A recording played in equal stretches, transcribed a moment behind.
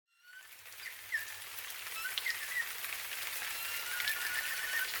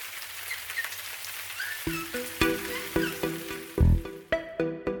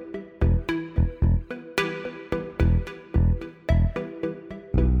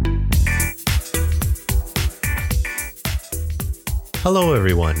Hello,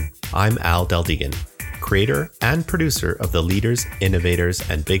 everyone. I'm Al Deldegan, creator and producer of the Leaders, Innovators,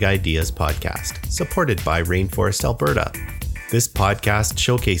 and Big Ideas podcast, supported by Rainforest Alberta. This podcast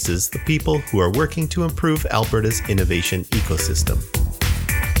showcases the people who are working to improve Alberta's innovation ecosystem.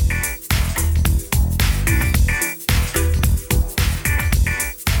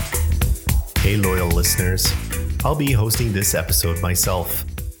 Hey, loyal listeners. I'll be hosting this episode myself.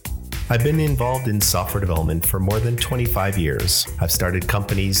 I've been involved in software development for more than 25 years. I've started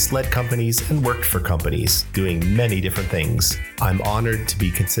companies, led companies, and worked for companies, doing many different things. I'm honored to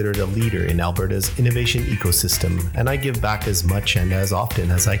be considered a leader in Alberta's innovation ecosystem, and I give back as much and as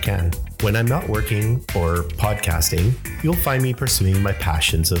often as I can. When I'm not working or podcasting, you'll find me pursuing my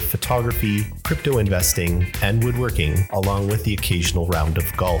passions of photography, crypto investing, and woodworking, along with the occasional round of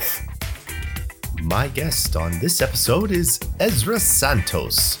golf. My guest on this episode is Ezra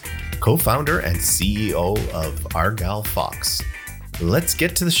Santos, co-founder and CEO of Argyle Fox. Let's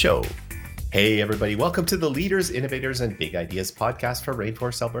get to the show. Hey, everybody. Welcome to the Leaders, Innovators, and Big Ideas podcast for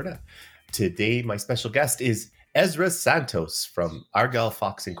Rainforest Alberta. Today, my special guest is Ezra Santos from Argyle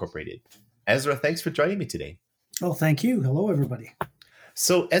Fox Incorporated. Ezra, thanks for joining me today. Oh, thank you. Hello, everybody.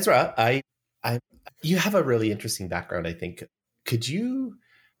 So, Ezra, you have a really interesting background, I think. Could you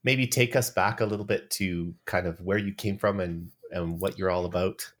maybe take us back a little bit to kind of where you came from and what you're all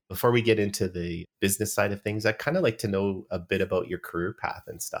about? Before we get into the business side of things, I'd kind of like to know a bit about your career path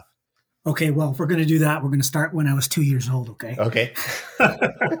and stuff. Okay, well, if we're going to do that, we're going to start when I was 2 years old, okay? Okay.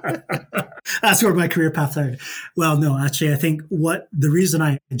 That's where my career path started. Well, no, actually, I think the reason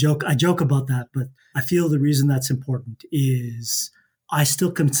I joke about that, but I feel the reason that's important is I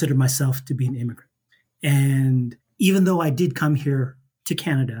still consider myself to be an immigrant. And even though I did come here to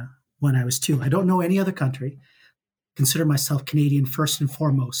Canada when I was 2, I don't know any other country. Consider myself Canadian first and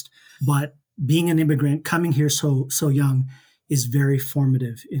foremost, but being an immigrant, coming here so young is very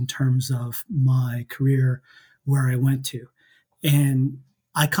formative in terms of my career, where I went to. And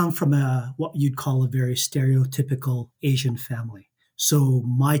I come from what you'd call a very stereotypical Asian family. So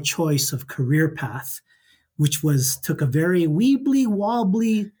my choice of career path, which took a very weebly,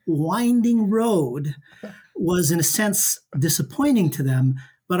 wobbly, winding road, was in a sense disappointing to them.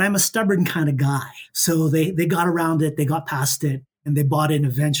 But I'm a stubborn kind of guy. So they got around it, they got past it, and they bought in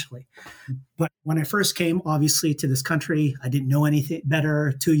eventually. But when I first came, obviously, to this country, I didn't know anything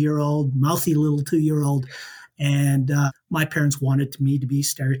better, 2-year-old, mouthy little 2-year-old. And my parents wanted me to be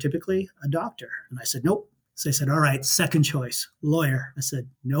stereotypically a doctor. And I said, nope. So they said, all right, second choice, lawyer. I said,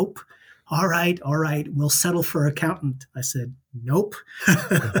 nope. All right, we'll settle for accountant. I said, nope.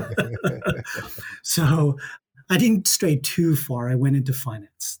 So I didn't stray too far. I went into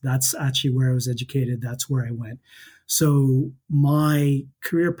finance. That's actually where I was educated. That's where I went. So my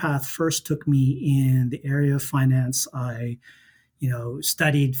career path first took me in the area of finance. I,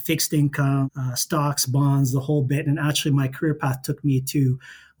 studied fixed income, stocks, bonds, the whole bit. And actually my career path took me to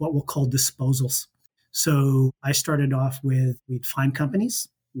what we'll call disposals. So I started off with, we'd find companies.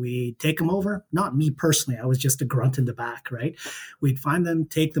 We'd take them over. Not me personally. I was just a grunt in the back, right? We'd find them,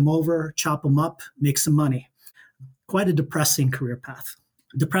 take them over, chop them up, make some money. Quite a depressing career path.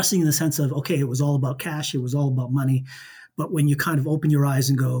 Depressing in the sense of, okay, it was all about cash, it was all about money. But when you kind of open your eyes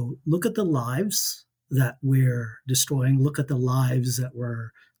and go, look at the lives that we're destroying, look at the lives that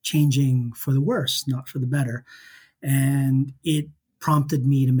we're changing for the worse, not for the better. And it prompted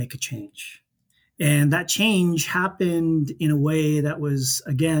me to make a change. And that change happened in a way that was,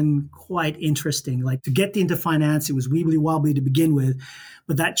 again, quite interesting. Like, to get into finance, it was weebly wobbly to begin with.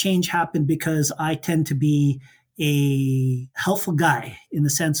 But that change happened because I tend to be a helpful guy in the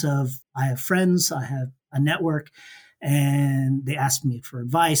sense of I have friends, I have a network, and they ask me for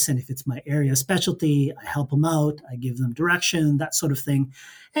advice. And if it's my area of specialty, I help them out, I give them direction, that sort of thing.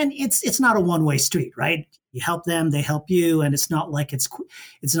 And it's not a one-way street, right? You help them, they help you, and it's not like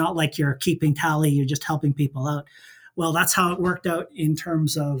you're keeping tally, you're just helping people out. Well, that's how it worked out in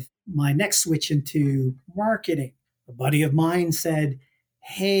terms of my next switch into marketing. A buddy of mine said,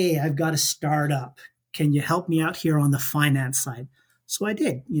 hey, I've got a startup. Can you help me out here on the finance side? So I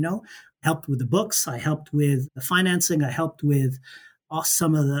did, helped with the books. I helped with the financing. I helped with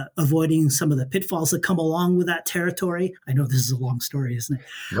avoiding some of the pitfalls that come along with that territory. I know this is a long story, isn't it?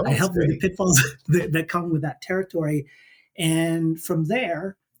 No, I helped with the pitfalls that come with that territory. And from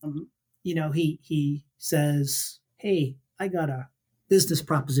there, he says, hey, I got a business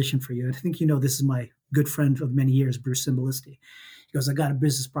proposition for you. And I think this is my good friend of many years, Bruce Symbolisti. He goes, I got a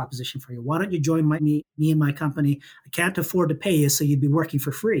business proposition for you. Why don't you join me and my company? I can't afford to pay you, so you'd be working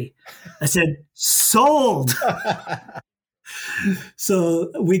for free. I said, sold.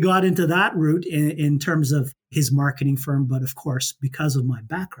 So we got into that route in terms of his marketing firm. But of course, because of my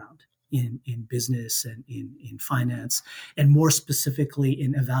background in business and in finance, and more specifically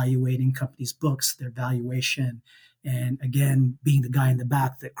in evaluating companies' books, their valuation, and again, being the guy in the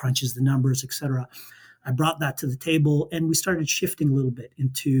back that crunches the numbers, et cetera, I brought that to the table, and we started shifting a little bit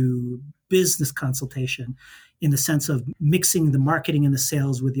into business consultation in the sense of mixing the marketing and the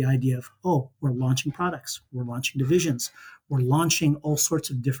sales with the idea of, oh, we're launching products, we're launching divisions, we're launching all sorts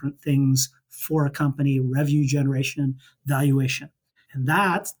of different things for a company, revenue generation, valuation. And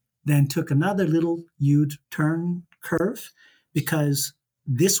that then took another little U-turn curve, because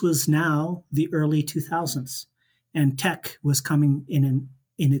this was now the early 2000s, and tech was coming in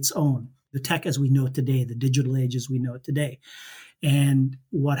its own. The tech as we know it today, the digital age as we know it today. And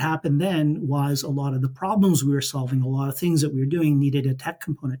what happened then was a lot of the problems we were solving, a lot of things that we were doing needed a tech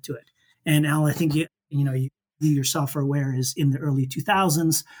component to it. And Al, I think you yourself are aware is in the early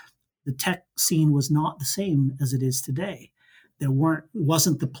 2000s, the tech scene was not the same as it is today.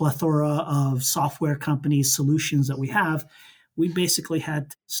 Wasn't the plethora of software companies, solutions that we have. We basically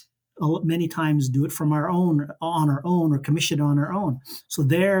had many times do it on our own, or commission on our own. So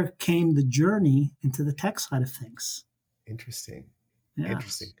there came the journey into the tech side of things. Interesting. Yeah.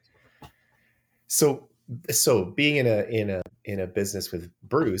 Interesting. So being in a business with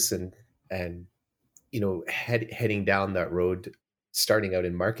Bruce and heading down that road, starting out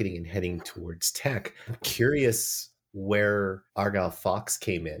in marketing and heading towards tech, I'm curious where Argyle Fox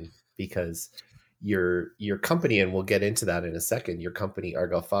came in, because your company, and we'll get into that in a second, your company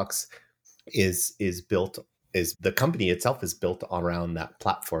Argyle Fox is the company itself is built around that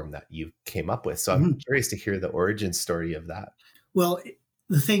platform that you came up with. So I'm curious to hear the origin story of that. Well,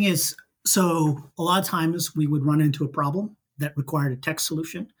 the thing is, so a lot of times we would run into a problem that required a tech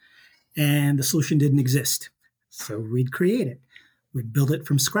solution, and the solution didn't exist. So we'd create it. We'd build it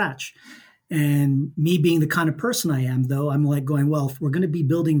from scratch. And me being the kind of person I am, though, I'm like going, well, if we're going to be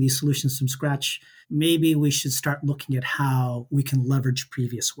building these solutions from scratch, maybe we should start looking at how we can leverage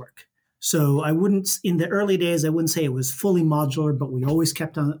previous work. So in the early days, I wouldn't say it was fully modular, but we always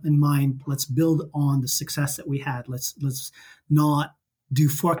kept in mind, let's build on the success that we had. Let's not do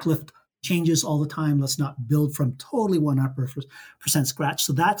forklift changes all the time. Let's not build from totally 100% scratch.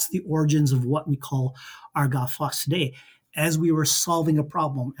 So that's the origins of what we call Argyle Fox today. As we were solving a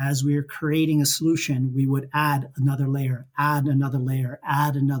problem, as we were creating a solution, we would add another layer, add another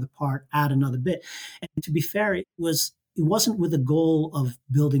part, add another bit. And to be fair, it wasn't with the goal of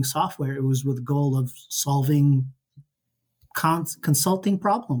building software. It was with the goal of solving consulting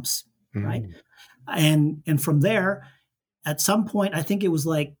problems, right? And from there, at some point, I think it was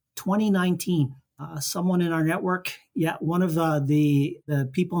like 2019, someone in our network, one of the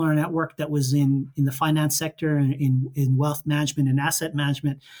people in our network that was in the finance sector and in wealth management and asset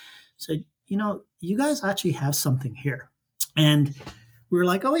management said, you guys actually have something here. And we were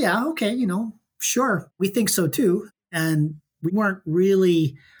like, oh yeah, okay, sure, we think so too. And we weren't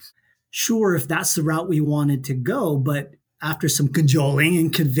really sure if that's the route we wanted to go, but after some cajoling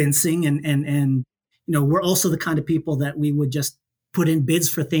and convincing and we're also the kind of people that we would just put in bids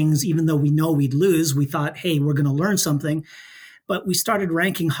for things, even though we know we'd lose. We thought, hey, we're going to learn something. But we started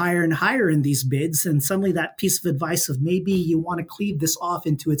ranking higher and higher in these bids. And suddenly that piece of advice of maybe you want to cleave this off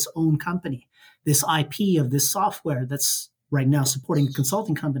into its own company, this IP of this software that's right now supporting a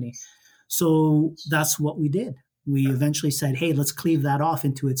consulting company. So that's what we did. We eventually said, hey, let's cleave that off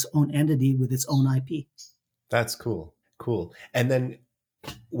into its own entity with its own IP. That's cool. Cool. And then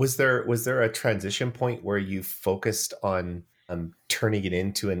was there a transition point where you focused on turning it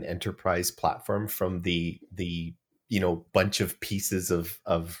into an enterprise platform from the bunch of pieces of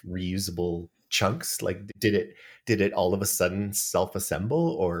reusable chunks? Like, did it all of a sudden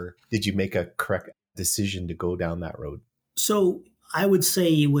self-assemble, or did you make a correct decision to go down that road? So I would say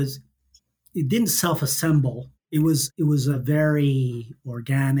it didn't self-assemble. It was a very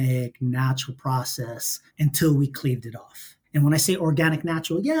organic, natural process until we cleaved it off. And when I say organic,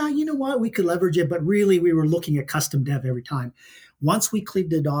 natural, you know what, we could leverage it, but really we were looking at custom dev every time. Once we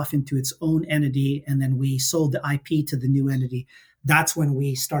cleaved it off into its own entity and then we sold the IP to the new entity, that's when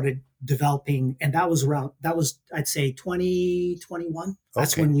we started developing. And that was I'd say 2021.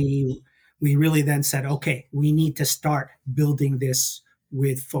 That's when we really then said, okay, we need to start building this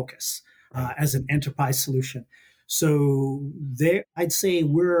with focus as an enterprise solution. So I'd say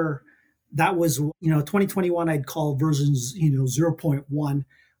that was 2021, I'd call versions 0.1.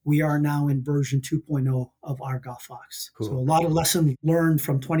 We are now in version 2.0 of Argyle Fox. Cool. So a lot of lessons learned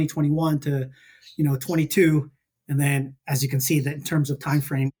from 2021 to 22, and then as you can see that in terms of time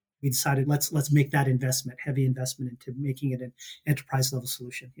frame, we decided let's make that heavy investment into making it an enterprise level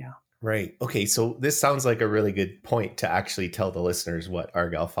solution. Yeah. Right. Okay. So this sounds like a really good point to actually tell the listeners what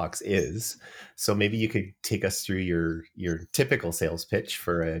Argyle Fox is. So maybe you could take us through your typical sales pitch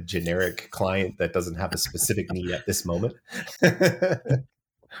for a generic client that doesn't have a specific need at this moment.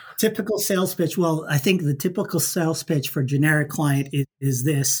 Typical sales pitch. Well, I think the typical sales pitch for generic client is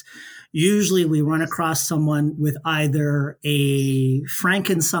this. Usually we run across someone with either a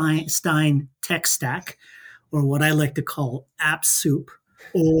Frankenstein tech stack or what I like to call app soup,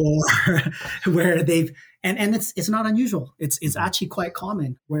 or where they've, and it's not unusual. It's actually quite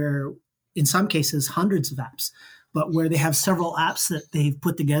common where in some cases hundreds of apps, but where they have several apps that they've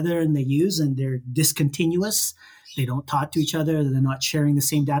put together and they use and they're discontinuous. They don't talk to each other. They're not sharing the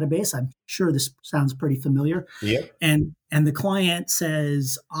same database. I'm sure this sounds pretty familiar. Yep. And the client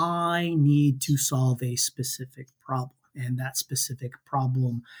says, I need to solve a specific problem. And that specific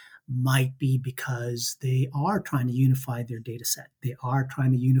problem might be because they are trying to unify their data set. They are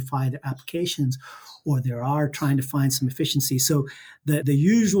trying to unify their applications, or they are trying to find some efficiency. So the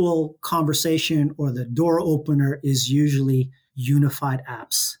usual conversation or the door opener is usually unified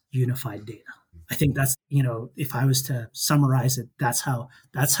apps, unified data. I think that's, if I was to summarize it, that's how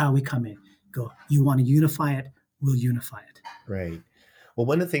we come in. Go, you want to unify it, we'll unify it. Right. Well,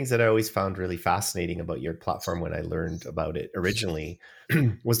 one of the things that I always found really fascinating about your platform when I learned about it originally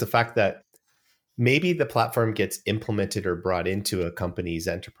was the fact that maybe the platform gets implemented or brought into a company's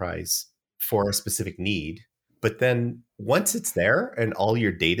enterprise for a specific need. But then once it's there and all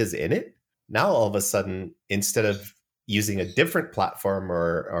your data's in it, now all of a sudden, instead of using a different platform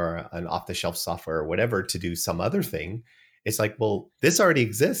or an off-the-shelf software or whatever to do some other thing, it's like, well, this already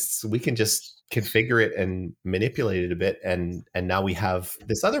exists. We can just configure it and manipulate it a bit. And now we have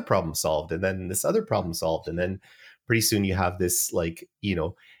this other problem solved, and then this other problem solved. And then pretty soon you have this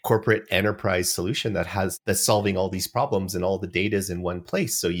corporate enterprise solution that's solving all these problems, and all the data is in one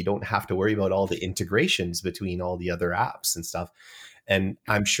place. So you don't have to worry about all the integrations between all the other apps and stuff. And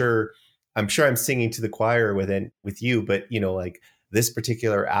I'm sure I'm singing to the choir with you, but this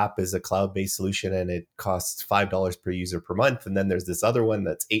particular app is a cloud-based solution and it costs $5 per user per month. And then there's this other one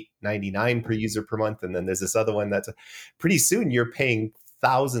that's $8.99 per user per month. And then there's this other one that's pretty soon you're paying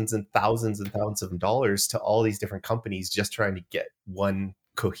thousands and thousands and thousands of dollars to all these different companies just trying to get one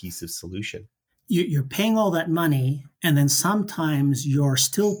cohesive solution. You're paying all that money, and then sometimes you're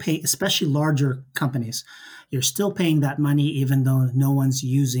still paying, especially larger companies, you're still paying that money even though no one's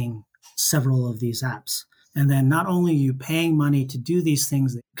using several of these apps. And then not only are you paying money to do these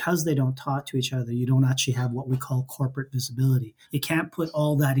things, because they don't talk to each other, you don't actually have what we call corporate visibility. You can't put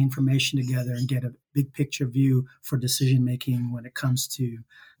all that information together and get a big picture view for decision making when it comes to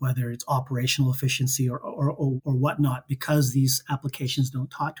whether it's operational efficiency or whatnot, because these applications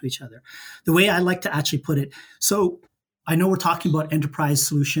don't talk to each other. The way I like to actually put it, so I know we're talking about enterprise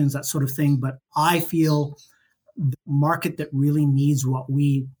solutions, that sort of thing, but I feel the market that really needs what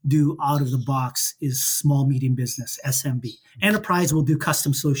we do out of the box is small, medium business, SMB. Enterprise will do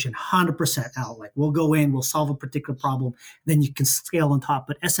custom solution, 100% out. Like we'll go in, we'll solve a particular problem, then you can scale on top.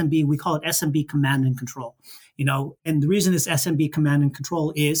 But SMB, we call it SMB command and control. And the reason it's SMB command and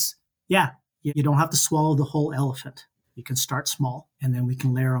control is, you don't have to swallow the whole elephant. You can start small, and then we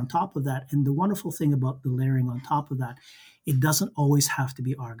can layer on top of that. And the wonderful thing about the layering on top of that, it doesn't always have to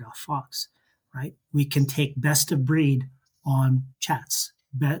be Argyle Fox. Right? We can take best of breed on chats,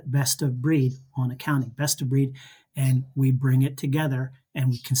 best of breed on accounting, best of breed, and we bring it together and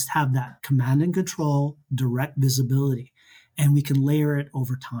we can have that command and control, direct visibility, and we can layer it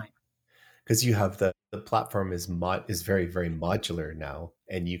over time. Because you have the platform is very, very modular now,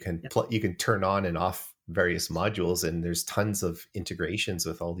 and you can you can turn on and off various modules, and there's tons of integrations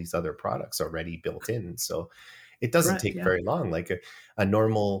with all these other products already built in. So it doesn't take very long. Like a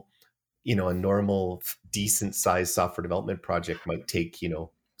normal decent sized software development project might take,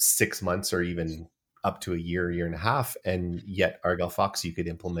 6 months or even up to a year and a half. And yet Argyle Fox, you could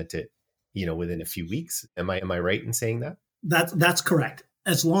implement it, within a few weeks. Am I right in saying that? That's correct.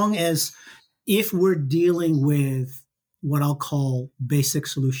 As long as if we're dealing with what I'll call basic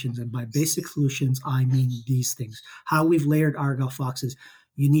solutions, and by basic solutions, I mean these things. How we've layered Argyle Fox is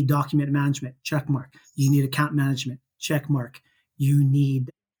you need document management, check mark. You need account management, check mark. You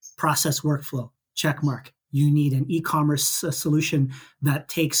need process workflow, check mark. You need an e-commerce solution that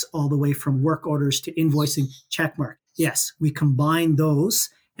takes all the way from work orders to invoicing, check mark. Yes, we combine those.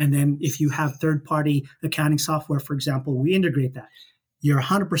 And then if you have third-party accounting software, for example, we integrate that. You're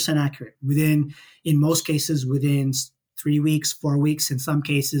 100% accurate. In most cases, within 3 weeks, 4 weeks, in some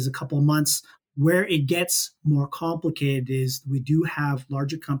cases, a couple of months, Where it gets more complicated is we do have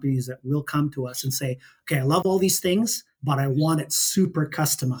larger companies that will come to us and say, okay, I love all these things, but I want it super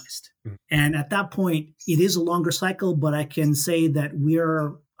customized. Mm. And at that point, it is a longer cycle, but I can say that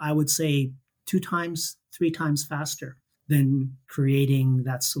we're, I would say, 2 times, 3 times faster than creating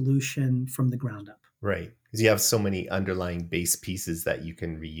that solution from the ground up. Right. Because you have so many underlying base pieces that you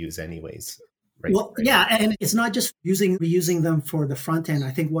can reuse anyways. Right. Well, Right. yeah, and it's not just reusing them for the front end.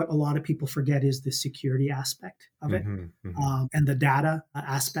 I think what a lot of people forget is the security aspect of it, and the data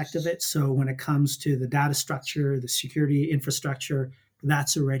aspect of it. So when it comes to the data structure, the security infrastructure,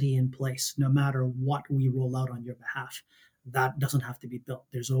 that's already in place. No matter what we roll out on your behalf, that doesn't have to be built.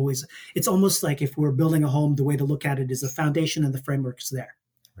 There's always, it's almost like if we're building a home, the way to look at it is the foundation and the framework is there.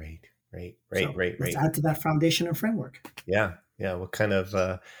 Right. So let's add to that foundation and framework. Yeah. What kind of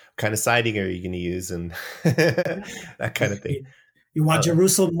siding are you going to use, and that kind of thing? You want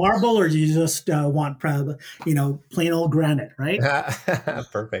Jerusalem marble, or do you just want plain old granite, right?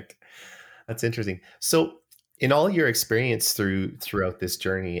 Perfect. That's interesting. So, in all your experience throughout this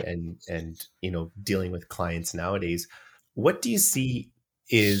journey, and dealing with clients nowadays, what do you see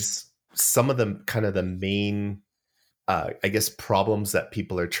is some of the kind of the main, I guess, problems that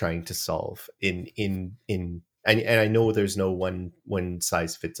people are trying to solve in and I know there's no one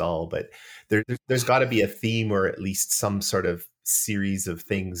size fits all, but there's got to be a theme, or at least some sort of series of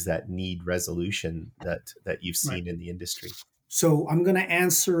things that need resolution that you've seen in the industry. So I'm going to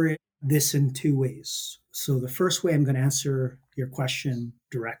answer this in 2 ways. So the first way, I'm going to answer your question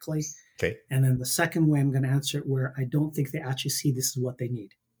directly. Okay. And then the second way, I'm going to answer it where I don't think they actually see this is what they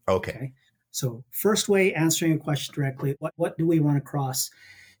need. Okay. So first way, answering a question directly, what do we run across?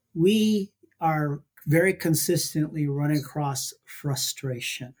 We are very consistently running across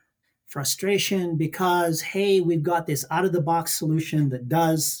frustration. Frustration because, hey, we've got this out-of-the-box solution that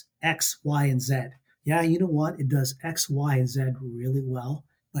does X, Y, and Z. Yeah, you know what? It does X, Y, and Z really well,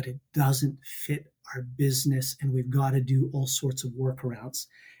 but it doesn't fit our business, and we've got to do all sorts of workarounds.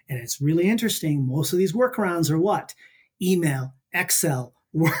 And it's really interesting. Most of these workarounds are what? Email, Excel,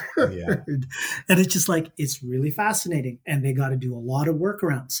 Word. Yeah. And it's just like, it's really fascinating. And they got to do a lot of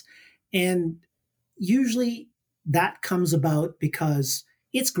workarounds. And usually that comes about because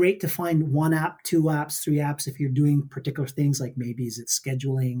it's great to find 1 app, 2 apps, 3 apps if you're doing particular things, like maybe is it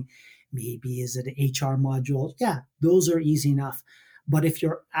scheduling, maybe is it an HR module? Yeah, those are easy enough. But if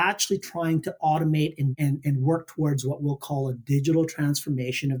you're actually trying to automate and work towards what we'll call a digital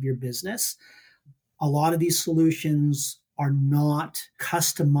transformation of your business, a lot of these solutions are not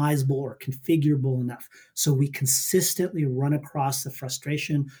customizable or configurable enough. So we consistently run across the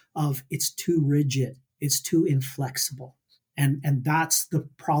frustration of it's too rigid, it's too inflexible. And that's the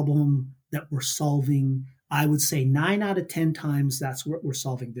problem that we're solving. I would say 9 out of 10 times that's what we're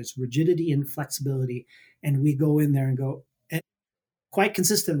solving. There's rigidity and flexibility. And we go in there and go, and quite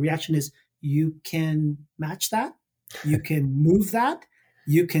consistent reaction is, you can match that, you can move that,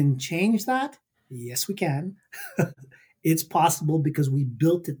 you can change that. Yes, we can. It's possible because we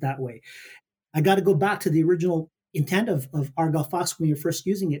built it that way. I got to go back to the original intent of Argyle Fox when you're first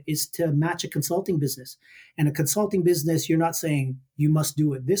using it, is to match a consulting business. And a consulting business, you're not saying you must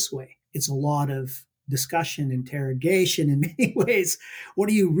do it this way. It's a lot of discussion, interrogation in many ways. What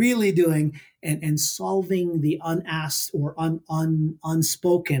are you really doing? And solving the unasked or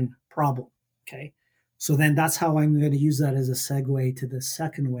unspoken problem. Okay. So then that's how I'm going to use that as a segue to the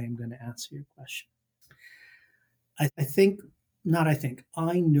second way I'm going to answer your question. I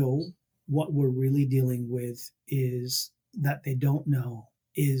know what we're really dealing with is that they don't know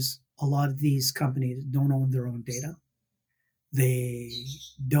is a lot of these companies don't own their own data. They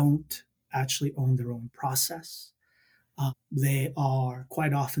don't actually own their own process. They are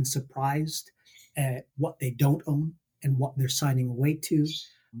quite often surprised at what they don't own and what they're signing away to.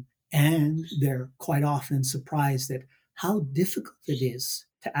 And they're quite often surprised at how difficult it is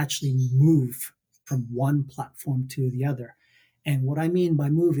to actually move from one platform to the other. And what I mean by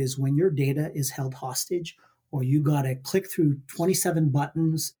move is when your data is held hostage, or you got to click through 27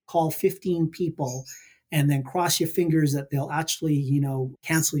 buttons, call 15 people, and then cross your fingers that they'll actually,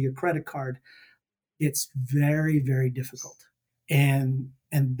 cancel your credit card. It's very, very difficult. And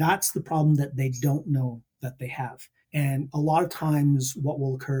that's the problem that they don't know that they have. And a lot of times what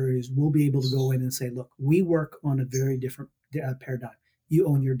will occur is we'll be able to go in and say, look, we work on a very different paradigm. You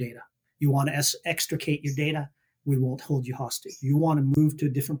own your data. You want to extricate your data, we won't hold you hostage. You want to move to a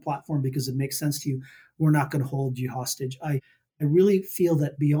different platform because it makes sense to you, we're not going to hold you hostage. I really feel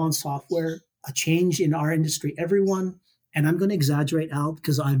that beyond software, a change in our industry, everyone, and I'm going to exaggerate, Al,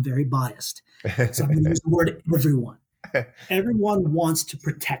 because I'm very biased. So I'm going to use the word everyone. Everyone wants to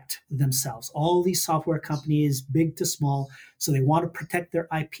protect themselves. All these software companies, big to small, so they want to protect their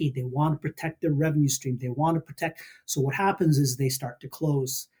IP. They want to protect their revenue stream. They want to protect. So what happens is they start to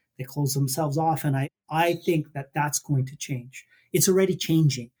close. They close themselves off, and I think that that's going to change. It's already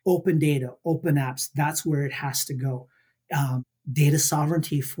changing. Open data, open apps. That's where it has to go. Data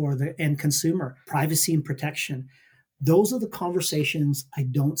sovereignty for the end consumer, privacy and protection. Those are the conversations I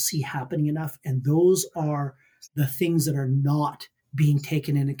don't see happening enough, and those are the things that are not being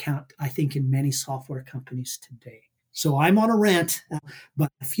taken into account, I think, in many software companies today. So I'm on a rant, but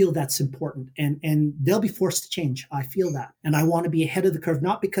I feel that's important, and they'll be forced to change. I feel that, and I want to be ahead of the curve,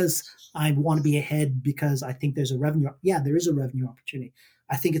 not because I want to be ahead because I think there's a revenue. Yeah, there is a revenue opportunity.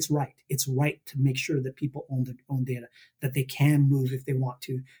 I think it's right. It's right to make sure that people own their own data, that they can move if they want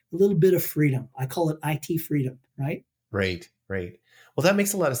to. A little bit of freedom. I call it IT freedom, right? Right, right. Well, that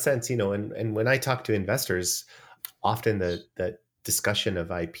makes a lot of sense, and when I talk to investors, often the discussion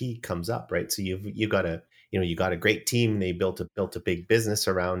of IP comes up, right? So you've got a great team. They built a big business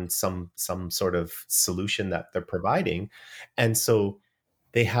around some sort of solution that they're providing. And so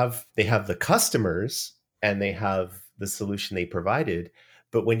they have the customers and they have the solution they provided.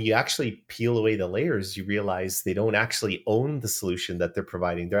 But when you actually peel away the layers, you realize they don't actually own the solution that they're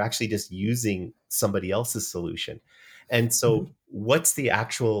providing. They're actually just using somebody else's solution. And so what's the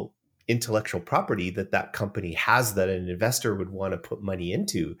actual intellectual property that company has that an investor would want to put money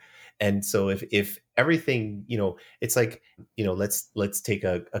into? And so if everything, it's like, let's take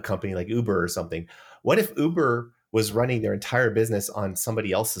a company like Uber or something. What if Uber was running their entire business on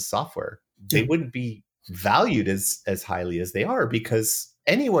somebody else's software? They wouldn't be valued as highly as they are, because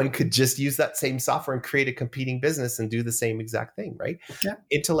anyone could just use that same software and create a competing business and do the same exact thing, right? Yeah.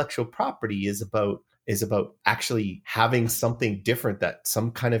 Intellectual property is about actually having something different, that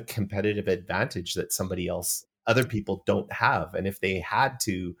some kind of competitive advantage that other people don't have. And if they had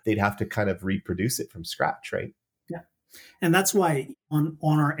to, they'd have to kind of reproduce it from scratch, right? Yeah. And that's why on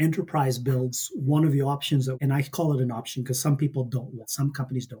our enterprise builds, one of the options, and I call it an option because some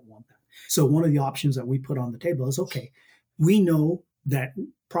companies don't want that. So one of the options that we put on the table is, okay, we know that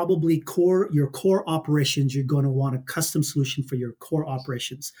probably your core operations, you're going to want a custom solution for your core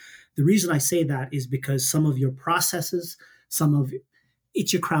operations. The reason I say that is because some of your processes,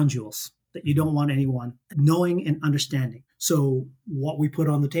 it's your crown jewels that you don't want anyone knowing and understanding. So what we put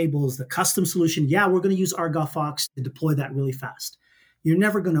on the table is the custom solution. Yeah, we're going to use Argyle Fox to deploy that really fast. You're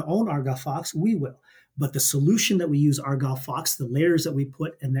never going to own Argyle Fox. We will. But the solution that we use, Argyle Fox, the layers that we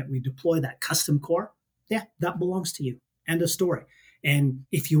put and that we deploy, that custom core, yeah, that belongs to you. End of story. And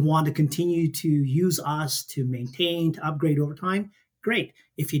if you want to continue to use us to maintain, to upgrade over time, great.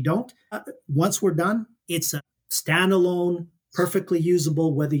 If you don't, once we're done, it's a standalone, perfectly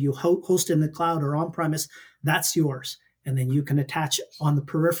usable, whether you host in the cloud or on premise, that's yours. And then you can attach on the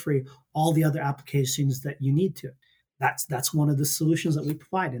periphery all the other applications that you need to. That's one of the solutions that we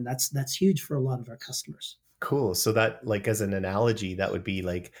provide. And that's huge for a lot of our customers. Cool. So that, like, as an analogy, that would be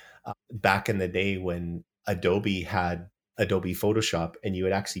like back in the day when Adobe had Adobe Photoshop, and you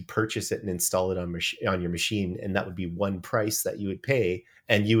would actually purchase it and install it on your machine, and that would be one price that you would pay,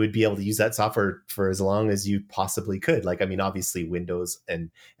 and you would be able to use that software for as long as you possibly could. Like, I mean, obviously Windows and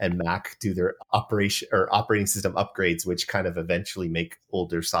Mac do their operating system upgrades, which kind of eventually make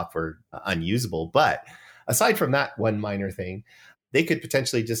older software unusable. But aside from that one minor thing, they could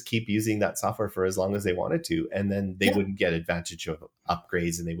potentially just keep using that software for as long as they wanted to. And then they wouldn't get advantage of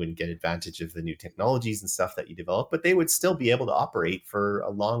upgrades, and they wouldn't get advantage of the new technologies and stuff that you develop, but they would still be able to operate for a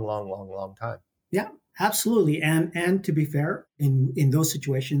long, long, long, long time. Yeah, absolutely. And to be fair, in those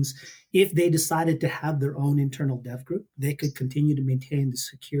situations, if they decided to have their own internal dev group, they could continue to maintain the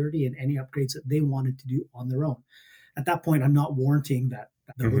security and any upgrades that they wanted to do on their own. At that point, I'm not warranting that.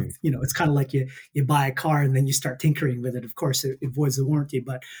 It's kind of like you buy a car and then you start tinkering with it. Of course, it voids the warranty,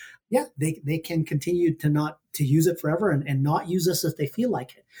 but yeah, they can continue to use it forever and not use us if they feel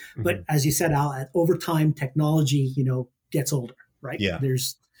like it. Mm-hmm. But as you said, Al, over time, technology, gets older, right? Yeah.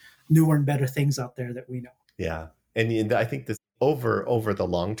 There's newer and better things out there that we know. Yeah. And I think this over the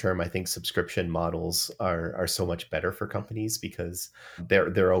long term, I think subscription models are so much better for companies, because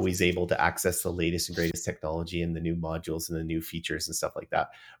they're always able to access the latest and greatest technology and the new modules and the new features and stuff like that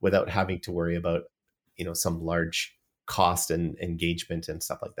without having to worry about, some large cost and engagement and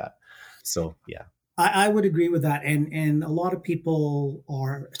stuff like that. So, yeah. I would agree with that. And a lot of people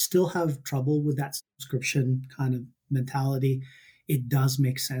still have trouble with that subscription kind of mentality. It does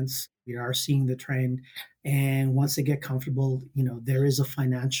make sense. We are seeing the trend. And once they get comfortable, there is a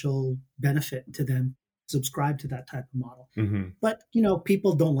financial benefit to them subscribe to that type of model. Mm-hmm. But,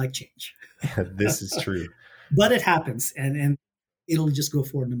 people don't like change. This is true. but it happens, and it'll just go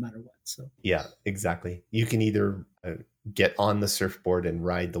forward no matter what. So yeah, exactly. You can either get on the surfboard and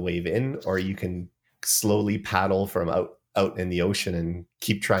ride the wave in, or you can slowly paddle from out in the ocean and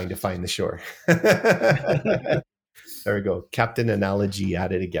keep trying to find the shore. There we go. Captain analogy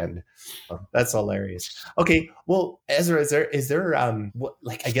at it again. Oh, that's hilarious. Okay. Well, Ezra, is there what,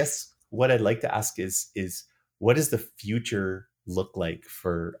 like, I guess what I'd like to ask is what does the future look like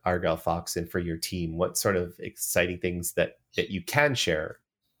for Argyle Fox and for your team? What sort of exciting things that you can share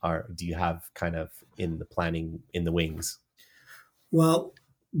do you have kind of in the planning, in the wings? Well,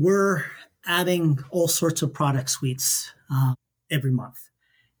 we're adding all sorts of product suites every month.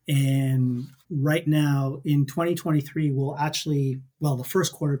 And right now in 2023, the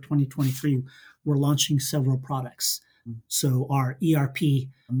first quarter of 2023, we're launching several products. So our ERP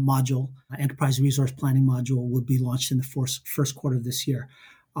module, Enterprise Resource Planning module, will be launched in the first quarter of this year.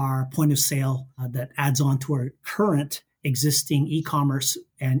 Our point of sale that adds on to our current existing e-commerce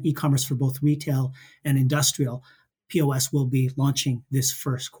and e-commerce for both retail and industrial POS will be launching this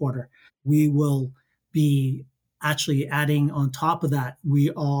first quarter. We will be actually adding on top of that, we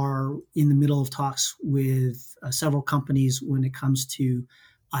are in the middle of talks with several companies when it comes to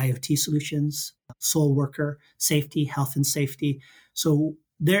IoT solutions, soul worker safety, health and safety. So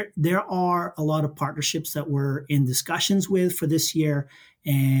there are a lot of partnerships that we're in discussions with for this year,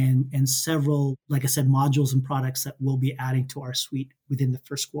 and several, like I said, modules and products that we'll be adding to our suite within the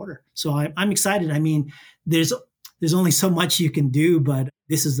first quarter. So I'm excited. I mean, there's only so much you can do, but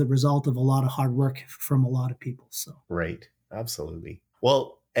this is the result of a lot of hard work from a lot of people. So right, absolutely.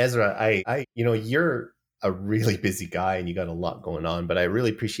 Well, Ezra, I you're a really busy guy and you got a lot going on, but I really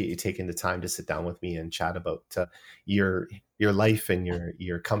appreciate you taking the time to sit down with me and chat about your life and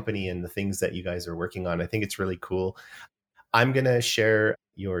your company and the things that you guys are working on. I think it's really cool. I'm going to share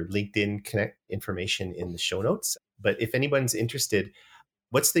your LinkedIn Connect information in the show notes, but if anyone's interested,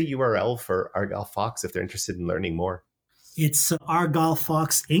 what's the URL for Argyle Fox if they're interested in learning more? It's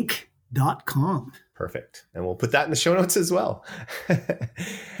argylefoxinc.com. Perfect. And we'll put that in the show notes as well.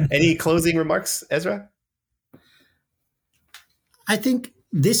 Any closing remarks, Ezra? I think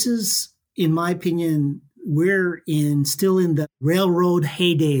this is, in my opinion, we're still in the railroad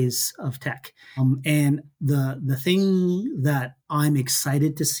heydays of tech. And the thing that I'm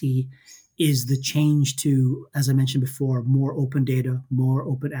excited to see is the change to, as I mentioned before, more open data, more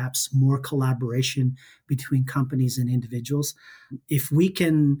open apps, more collaboration between companies and individuals. If we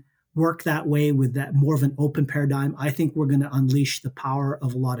can work that way with that more of an open paradigm, I think we're going to unleash the power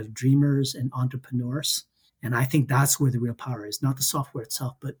of a lot of dreamers and entrepreneurs. And I think that's where the real power is, not the software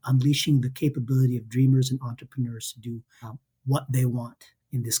itself, but unleashing the capability of dreamers and entrepreneurs to do what they want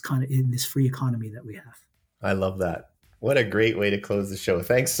in this free economy that we have. I love that. What a great way to close the show.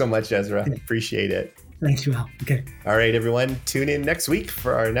 Thanks so much, Ezra. Okay. Appreciate it. Thanks, Joel. Okay. All right, everyone. Tune in next week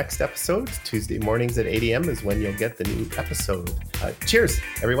for our next episode. Tuesday mornings at 8 a.m. is when you'll get the new episode. Cheers,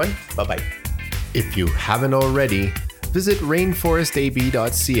 everyone. Bye-bye. If you haven't already, visit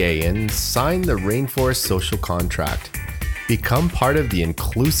rainforestab.ca and sign the Rainforest Social Contract. Become part of the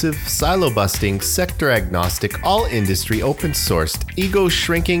inclusive, silo-busting, sector-agnostic, all-industry, open-sourced,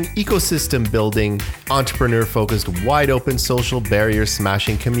 ego-shrinking, ecosystem-building, entrepreneur-focused, wide-open social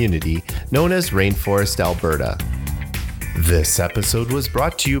barrier-smashing community known as Rainforest Alberta. This episode was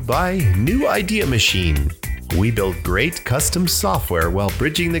brought to you by New Idea Machine. We build great custom software while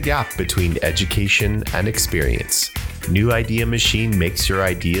bridging the gap between education and experience. New Idea Machine makes your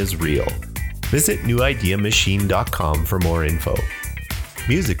ideas real. Visit newideamachine.com for more info.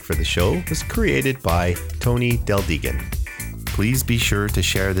 Music for the show was created by Tony Deldegan. Please be sure to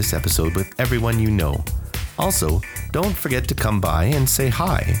share this episode with everyone you know. Also, don't forget to come by and say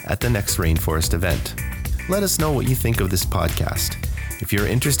hi at the next Rainforest event. Let us know what you think of this podcast. If you're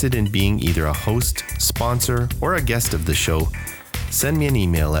interested in being either a host, sponsor, or a guest of the show, send me an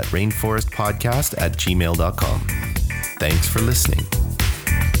email at rainforestpodcast@gmail.com. Thanks for listening.